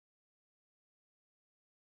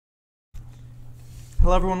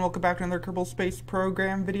Hello everyone, welcome back to another Kerbal Space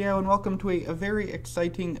Program video, and welcome to a very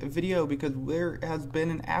exciting video because there has been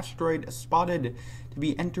an asteroid spotted to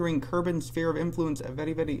be entering Kerbin's sphere of influence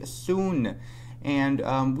very soon. And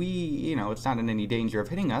it's not in any danger of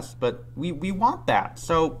hitting us, but we want that.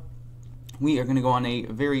 So we are going to go on a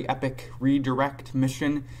very epic redirect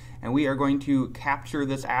mission, and we are going to capture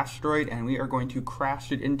this asteroid and we are going to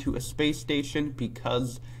crash it into a space station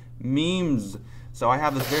because memes. So I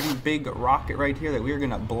have this very big rocket right here that we're going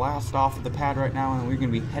to blast off of the pad right now, and we're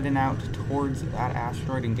going to be heading out towards that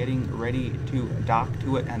asteroid and getting ready to dock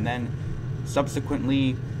to it and then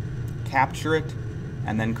subsequently capture it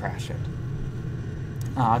and then crash it.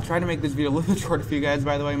 I'll try to make this video a little bit shorter for you guys,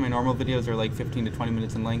 by the way. My normal videos are like 15 to 20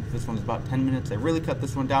 minutes in length. This one's about 10 minutes. I really cut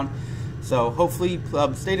this one down. So hopefully,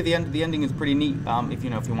 stay to the end. The ending is pretty neat. If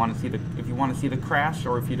you want to see the crash,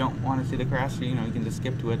 or if you don't want to see the crash, you can just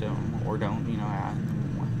skip to it or don't.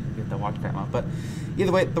 Get the watch time out. But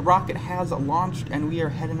either way, the rocket has launched, and we are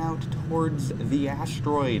heading out towards the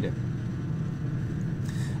asteroid.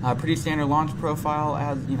 Pretty standard launch profile.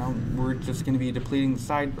 As we're just going to be depleting the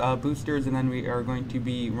side boosters, and then we are going to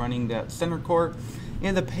be running the center core.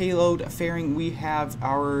 In the payload fairing, we have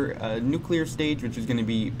our nuclear stage, which is going to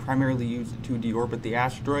be primarily used to deorbit the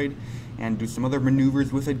asteroid and do some other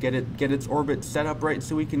maneuvers with it, get its orbit set up right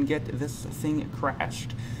so we can get this thing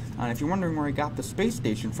crashed. If you're wondering where I got the space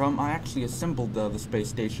station from, I actually assembled the space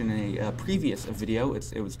station in a previous video.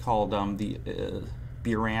 It was called the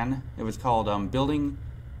Buran. It was called Building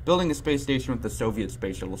a Space Station with the Soviet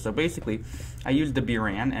Space Shuttle. So basically, I used the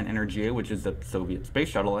Buran and Energia, which is the Soviet Space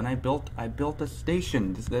Shuttle, and I built a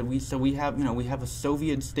station that we have a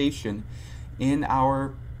Soviet station in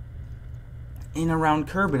around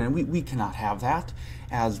Kerbin, and we cannot have that.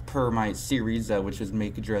 As per my series, which is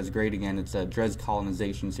Make Dres Great Again, it's a Dres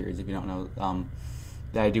colonization series. If you don't know,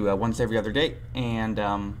 that I do once every other day, and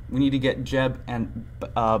we need to get Jeb and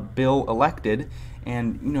Bill elected.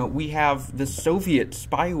 And we have the Soviet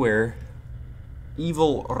spyware,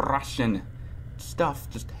 evil Russian stuff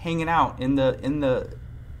just hanging out in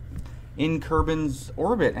Kerbin's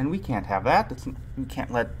orbit, and we can't have that. We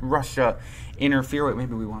can't let Russia interfere with.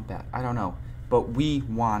 Maybe we want that. I don't know, but we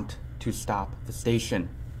want to stop the station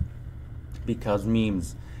because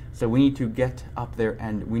memes. So we need to get up there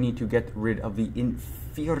and we need to get rid of the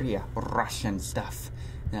inferior Russian stuff.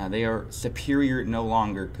 Now, they are superior no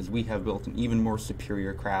longer because we have built an even more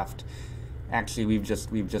superior craft. Actually, we've just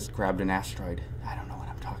grabbed an asteroid. I don't know what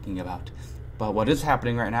I'm talking about. But what is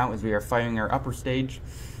happening right now is we are firing our upper stage,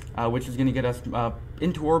 which is going to get us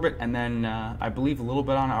into orbit, and then I believe a little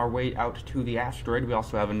bit on our way out to the asteroid. We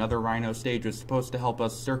also have another Rhino stage which is supposed to help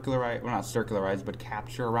us circularize, well, not circularize, but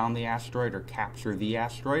capture around the asteroid, or capture the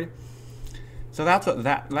asteroid. So that's what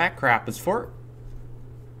that crap is for.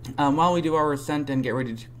 While we do our ascent and get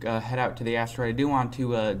ready to head out to the asteroid, I do want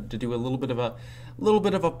to do a little bit of a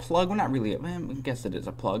plug. Well, not really. I guess it is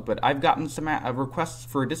a plug, but I've gotten some requests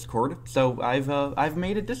for a Discord, so I've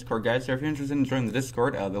made a Discord, guys. So if you're interested in joining the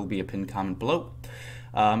Discord, there'll be a pinned comment below.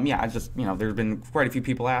 Yeah, I just there's been quite a few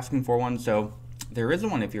people asking for one, so there is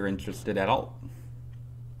one if you're interested at all.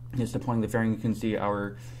 Just deploying the fairing, you can see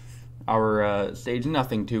our stage.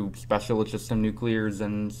 Nothing too special. It's just some nuclears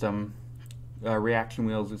and some reaction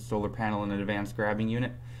wheels, a solar panel, and an advanced grabbing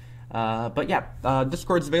unit. But yeah,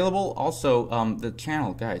 Discord's available. Also, the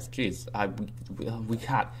channel, guys. Jeez,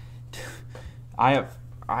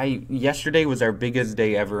 yesterday was our biggest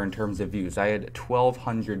day ever in terms of views. I had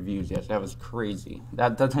 1,200 views. Yes, that was crazy.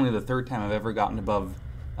 That's only the third time I've ever gotten above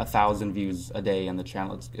 1,000 views a day on the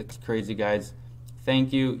channel. It's crazy, guys.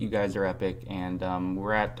 Thank you. You guys are epic, and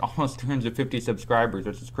we're at almost 250 subscribers,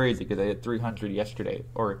 which is crazy because I had 300 yesterday,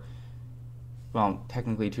 or well,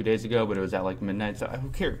 technically 2 days ago, but it was at like midnight, so who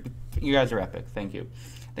cares? You guys are epic. Thank you.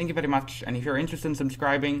 Thank you very much. And if you're interested in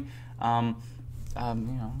subscribing, if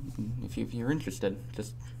you're interested,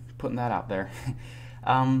 just putting that out there.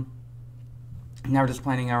 Now we're just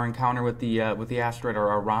planning our encounter with the asteroid, or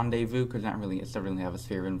our rendezvous, because it doesn't really have a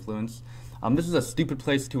sphere of influence. This is a stupid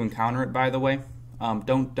place to encounter it, by the way.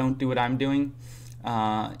 Don't do what I'm doing.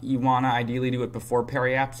 You want to ideally do it before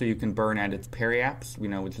periaps so you can burn at its periaps,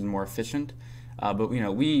 which is more efficient. But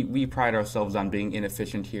we pride ourselves on being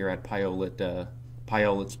inefficient here at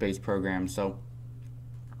Pyolit Space Program. So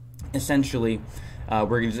essentially, I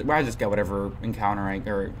just got whatever encounter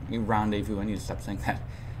or rendezvous. I need to stop saying that.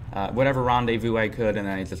 Whatever rendezvous I could, and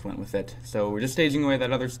then I just went with it. So we're just staging away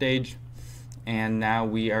that other stage, and now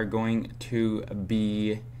we are going to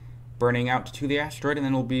be burning out to the asteroid, and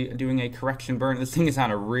then we'll be doing a correction burn. This thing is on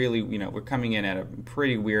a really, we're coming in at a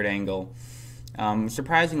pretty weird angle.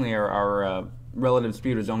 Surprisingly, our relative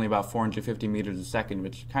speed was only about 450 meters a second,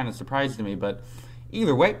 which kind of surprised me. But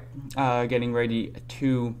either way, getting ready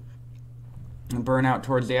to burn out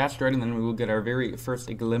towards the asteroid, and then we will get our very first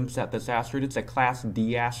glimpse at this asteroid. It's a Class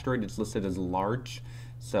D asteroid. It's listed as large,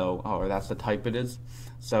 so or that's the type it is.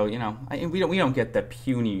 So you know, we don't get the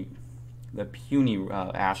puny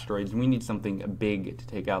asteroids. We need something big to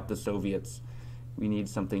take out the Soviets. We need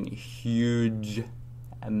something huge,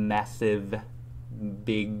 massive,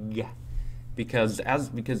 big, because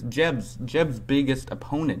Jeb's biggest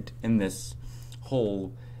opponent in this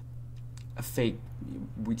whole fake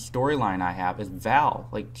storyline I have is Val.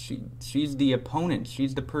 Like she's the opponent.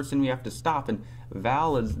 She's the person we have to stop, and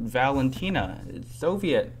Val is Valentina,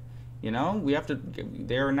 Soviet. You know, we have to.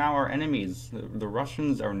 They are now our enemies. The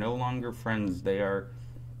Russians are no longer friends. They are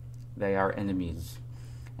enemies,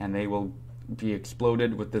 and they will be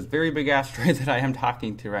exploded with this very big asteroid that I am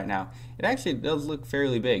talking to right now. It actually does look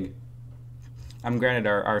fairly big. Granted,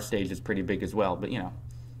 our stage is pretty big as well, but you know,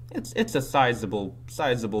 it's a sizable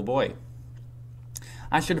boy.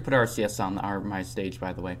 I should have put RCS on my stage,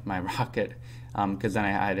 by the way, my rocket, because then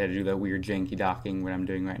I had to do the weird janky docking, what I'm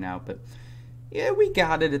doing right now. But yeah, we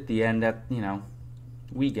got it at the end.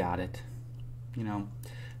 We got it. You know,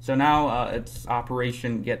 so now it's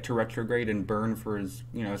Operation Get to Retrograde and burn for as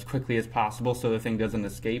quickly as possible, so the thing doesn't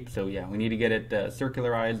escape. So yeah, we need to get it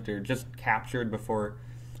circularized or just captured before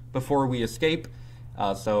we escape.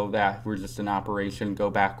 So that we're just in Operation Go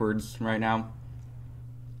Backwards right now.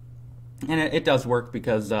 And it does work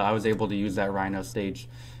because I was able to use that Rhino stage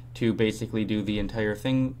to basically do the entire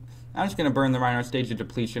thing. I'm just going to burn the Rhino stage to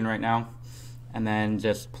depletion right now, and then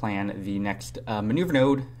just plan the next maneuver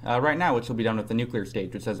node right now, which will be done with the nuclear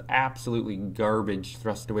stage, which has absolutely garbage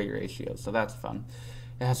thrust-to-weight ratio, so that's fun.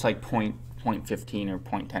 It has like 0.15 or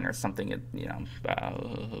 0.10 or something,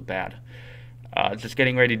 bad. Just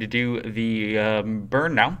getting ready to do the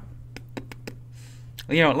burn now.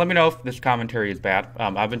 You know, let me know if this commentary is bad.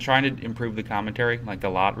 I've been trying to improve the commentary like a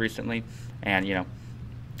lot recently, and you know,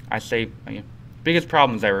 I say biggest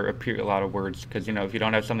problem is I repeat a lot of words because you know if you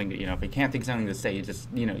don't have something to, if you can't think of something to say, you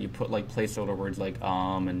just you put like placeholder words like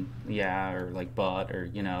and yeah or like but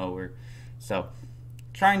or or so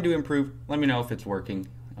trying to improve. Let me know if it's working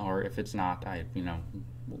or if it's not.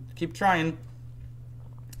 We'll keep trying.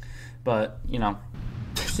 But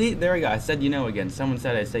see, there we go. I said again. Someone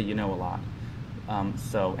said I say a lot. And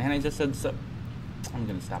I just said so. I'm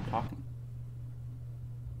gonna stop talking.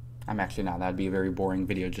 I'm actually not. That'd be a very boring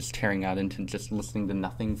video, just staring out into just listening to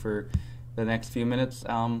nothing for the next few minutes.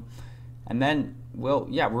 And then, well,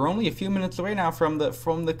 yeah, we're only a few minutes away now from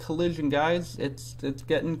the collision, guys. It's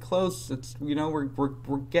getting close. It's we're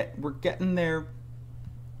getting there.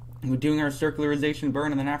 We're doing our circularization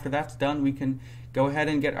burn, and then after that's done, we can go ahead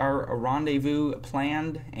and get our rendezvous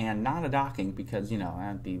planned, and not a docking because we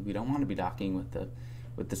don't want to be docking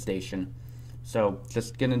with the station. So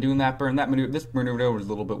just doing that burn. This maneuver was a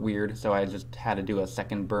little bit weird, so I just had to do a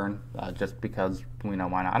second burn just because why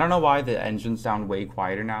not? I don't know why the engines sound way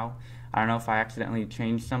quieter now. I don't know if I accidentally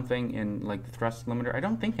changed something in like the thrust limiter. I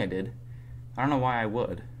don't think I did. I don't know why I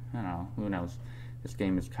would. I don't know. Who knows? This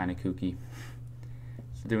game is kind of kooky.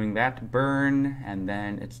 Doing that burn, and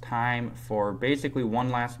then it's time for basically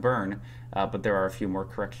one last burn, but there are a few more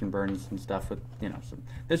correction burns and stuff with so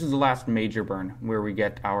this is the last major burn where we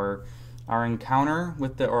get our encounter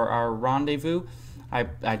with our rendezvous.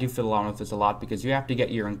 I do fiddle around with this a lot because you have to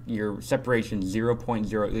get your separation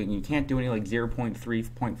 0.0. You can't do any like 0.3,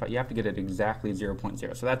 0.5. You have to get it exactly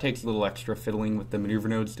 0.0. So that takes a little extra fiddling with the maneuver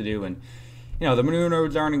nodes to do, and the maneuver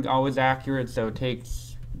nodes aren't always accurate, so it takes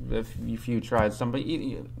if you tried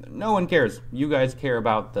somebody, no one cares. You guys care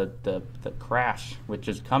about the crash, which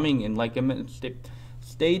is coming in like a minute.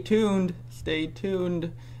 Stay tuned.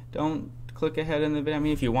 Don't click ahead in the video. I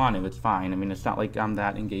mean, if you want to, it's fine. I mean, it's not like I'm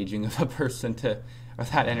that engaging of a person or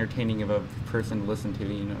that entertaining of a person to listen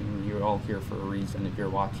to. You're all here for a reason if you're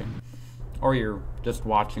watching, or you're just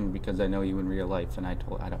watching because I know you in real life, and I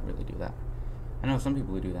don't really do that. I know some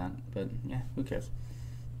people who do that, but yeah, who cares?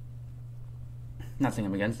 Not saying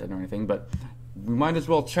I'm against it or anything, but we might as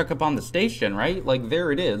well check up on the station, right? Like,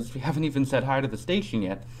 there it is. We haven't even said hi to the station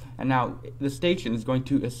yet. And now the station is going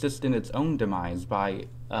to assist in its own demise by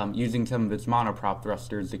using some of its monoprop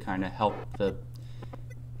thrusters to kind of help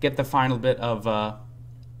get the final bit of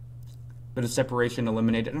separation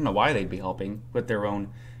eliminated. I don't know why they'd be helping with their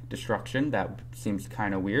own destruction. That seems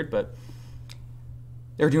kind of weird, but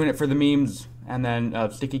they're doing it for the memes. And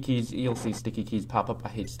then sticky keys, you'll see sticky keys pop up. I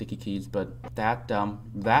hate sticky keys, but that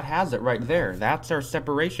has it right there. That's our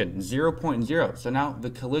separation, 0.0. So now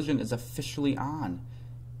the collision is officially on.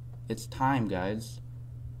 It's time, guys.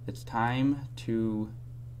 it's time to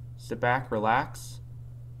sit back, relax,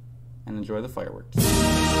 and enjoy the fireworks.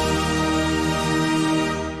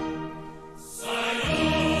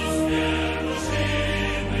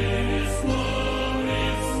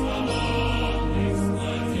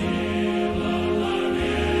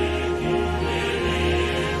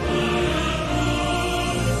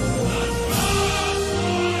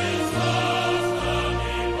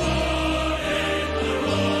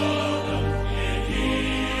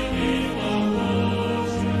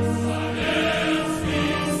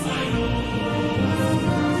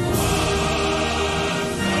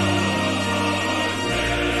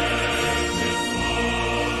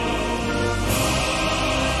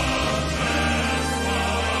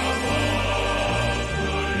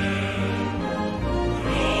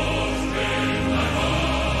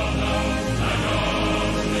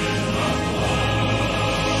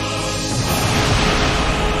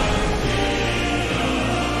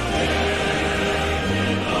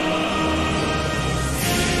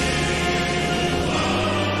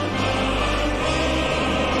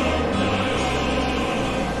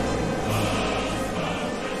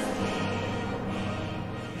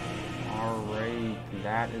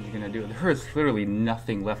 That is gonna do it. There was literally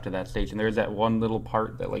nothing left of that station. There's that one little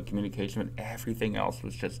part that like communication, but everything else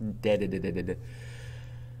was just dead.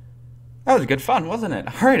 That was good fun, wasn't it?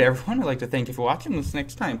 Alright everyone, I'd like to thank you for watching. Until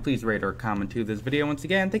next time, please rate or comment to this video. Once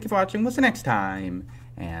again, thank you for watching. What's the next time?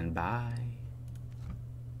 And bye.